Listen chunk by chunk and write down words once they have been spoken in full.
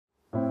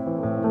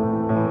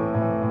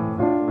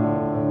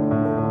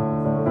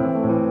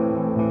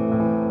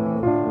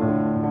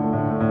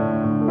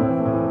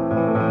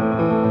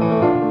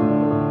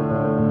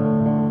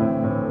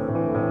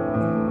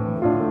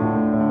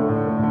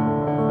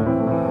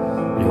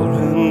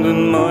hand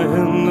in my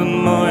hand,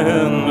 and my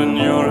hand in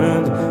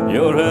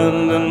your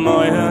hand in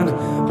my hand.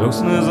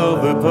 Closeness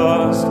of the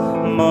past,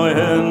 my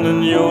hand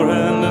in your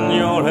hand, and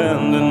your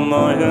hand in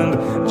my hand.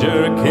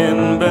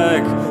 Jerking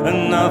back,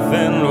 and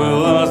nothing will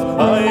last.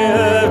 I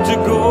have to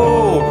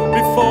go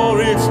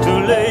before it's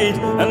too late,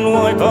 and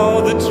wipe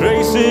out the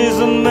traces,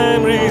 and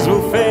memories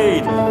will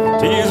fade.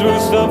 Tears will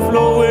stop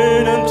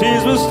flowing, and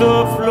tears will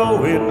stop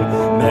flowing.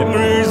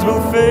 Memories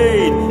will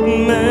fade,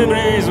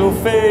 memories will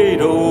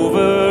fade.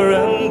 Over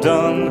and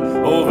done,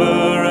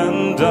 over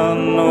and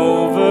done,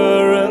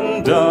 over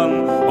and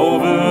done,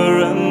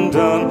 over and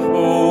done,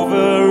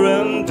 over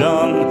and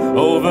done,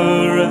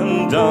 over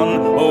and done,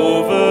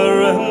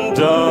 over and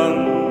done.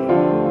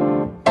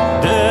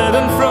 Dead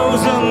and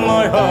frozen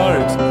my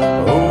heart,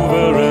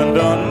 over and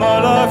done, my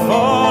life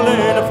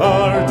falling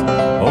apart.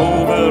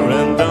 Over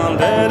and done,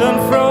 dead and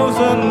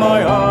frozen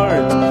my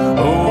heart,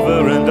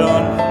 over and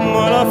done,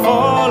 my life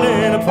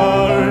falling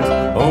apart.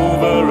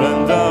 Over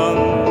and done,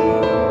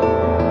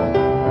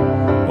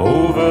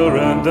 over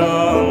and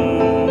done,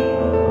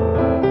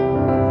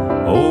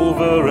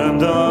 over and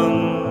done.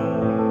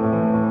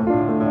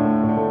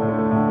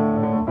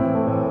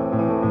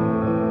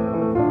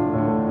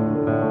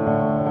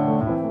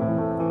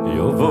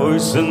 Your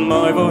voice and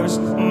my voice,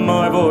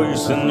 my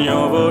voice and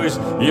your voice,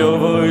 your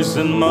voice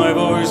and my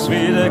voice,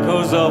 sweet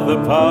echoes of the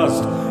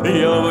past.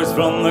 Your voice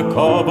from the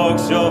call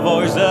box, your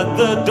voice at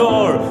the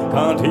door.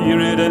 Can't hear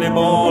it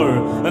anymore,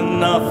 and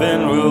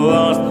nothing will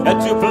last. Had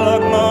to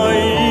plug my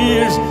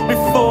ears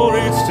before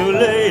it's too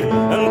late,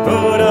 and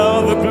put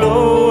out the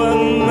glow,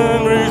 and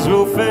memories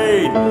will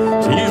fade.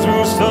 Tears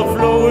will stop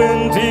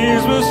flowing,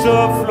 tears will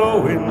stop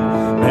flowing.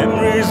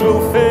 Memories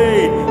will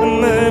fade, and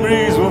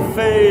memories will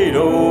fade.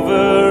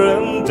 Over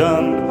and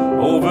done,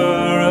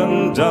 over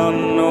and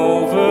done,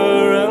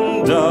 over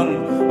and done,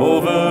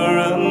 over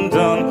and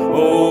done,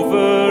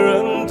 over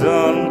and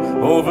done,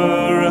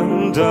 over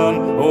and done,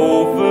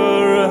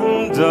 over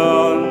and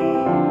done.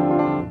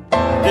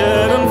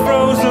 Dead and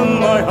frozen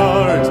my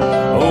heart,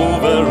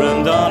 over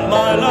and done,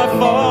 my life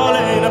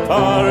falling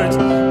apart.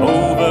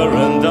 Over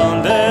and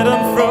done, dead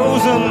and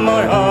frozen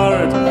my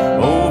heart,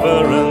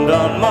 over and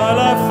done, my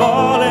life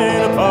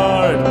falling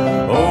apart.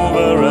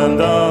 Over and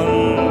done,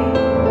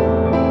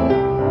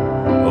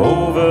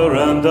 over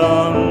and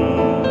done,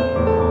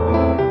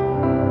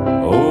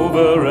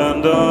 over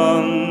and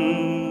done.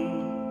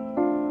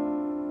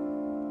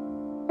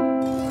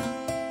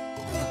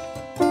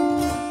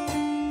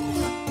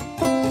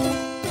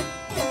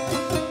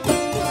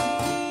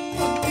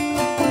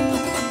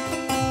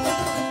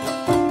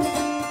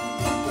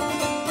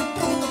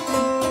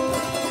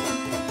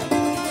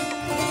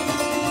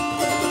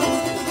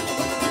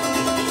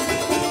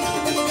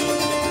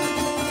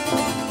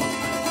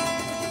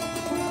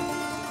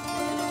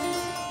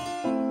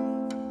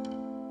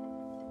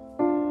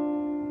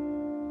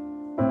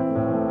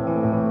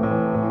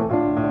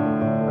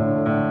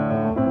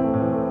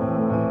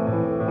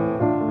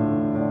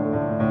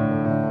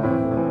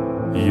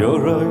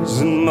 Your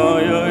eyes in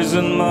my eyes,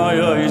 and my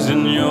eyes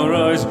in your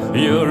eyes.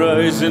 Your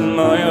eyes in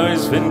my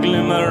eyes, faint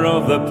glimmer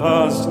of the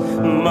past.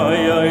 My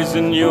eyes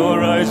in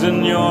your eyes,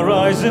 and your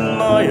eyes in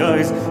my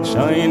eyes.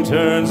 Shine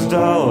turns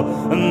dull,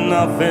 and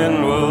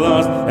nothing will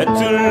last. Had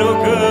to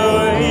look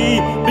away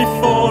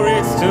before